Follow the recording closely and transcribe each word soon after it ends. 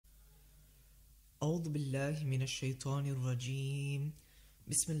أعوذ بالله من الشيطان الرجيم.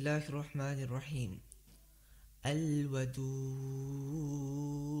 بسم الله الرحمن الرحيم. Al-Wadud.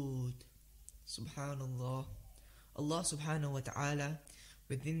 Subhanallah. Allah subhanahu wa ta'ala,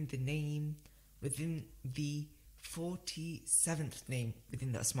 within the 47th name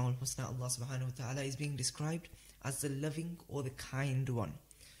within the Asma'ul Husna, Allah subhanahu wa ta'ala is being described as the loving or the kind one.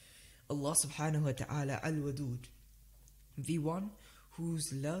 Allah subhanahu wa ta'ala, Al-Wadud, the one who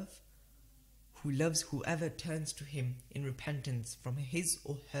loves whoever turns to him in repentance from his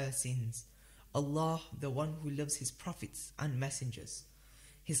or her sins. Allah, the one who loves his prophets and messengers,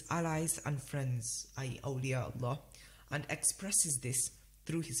 his allies and friends, i.e. awliya Allah, and expresses this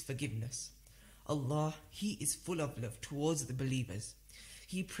through his forgiveness. Allah, he is full of love towards the believers.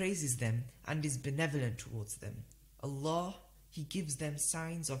 He praises them and is benevolent towards them. Allah, he gives them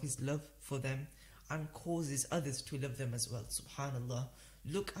signs of his love for them and causes others to love them as well. Subhanallah.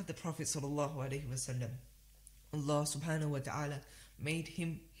 Look at the Prophet sallallahu alaihi wasallam. Allah subhanahu wa ta'ala made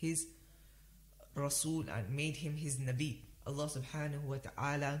him his Rasul and made him his Nabi. Allah subhanahu wa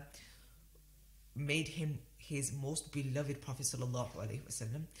ta'ala made him his most beloved Prophet sallallahu alaihi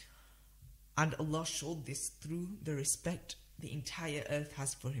wasallam. And Allah showed this through the respect the entire earth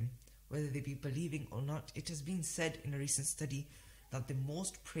has for him, whether they be believing or not. It has been said in a recent study that the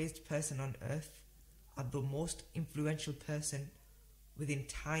most praised person on earth and the most influential person within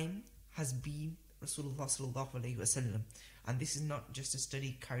time has been Rasulullah sallallahu alaihi wasallam. And this is not just a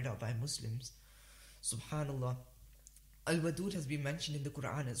study carried out by Muslims. Subhanallah. Al-Wadud has been mentioned in the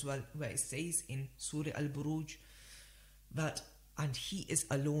Quran as well, where it says in Surah Al-Buruj that, and he is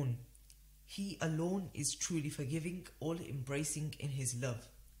alone. He alone is truly forgiving, all embracing in his love.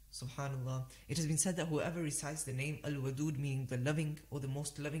 Subhanallah. It has been said that whoever recites the name Al-Wadud, meaning the loving or the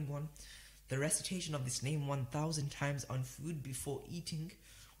most loving one, the recitation of this name 1,000 times on food before eating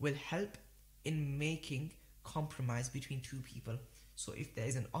will help in making compromise between two people. So if there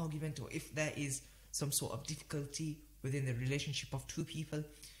is an argument or if there is some sort of difficulty within the relationship of two people,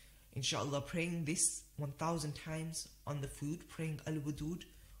 inshallah, praying this 1,000 times on the food, praying Al-Wadud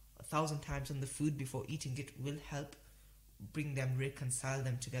 1,000 times on the food before eating it, will help bring them, reconcile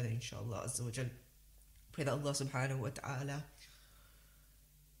them together, inshallah azza wa jal. Pray that Allah subhanahu wa ta'ala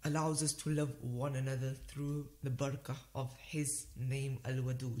allows us to love one another through the barakah of his name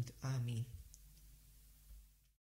Al-Wadud. Ameen.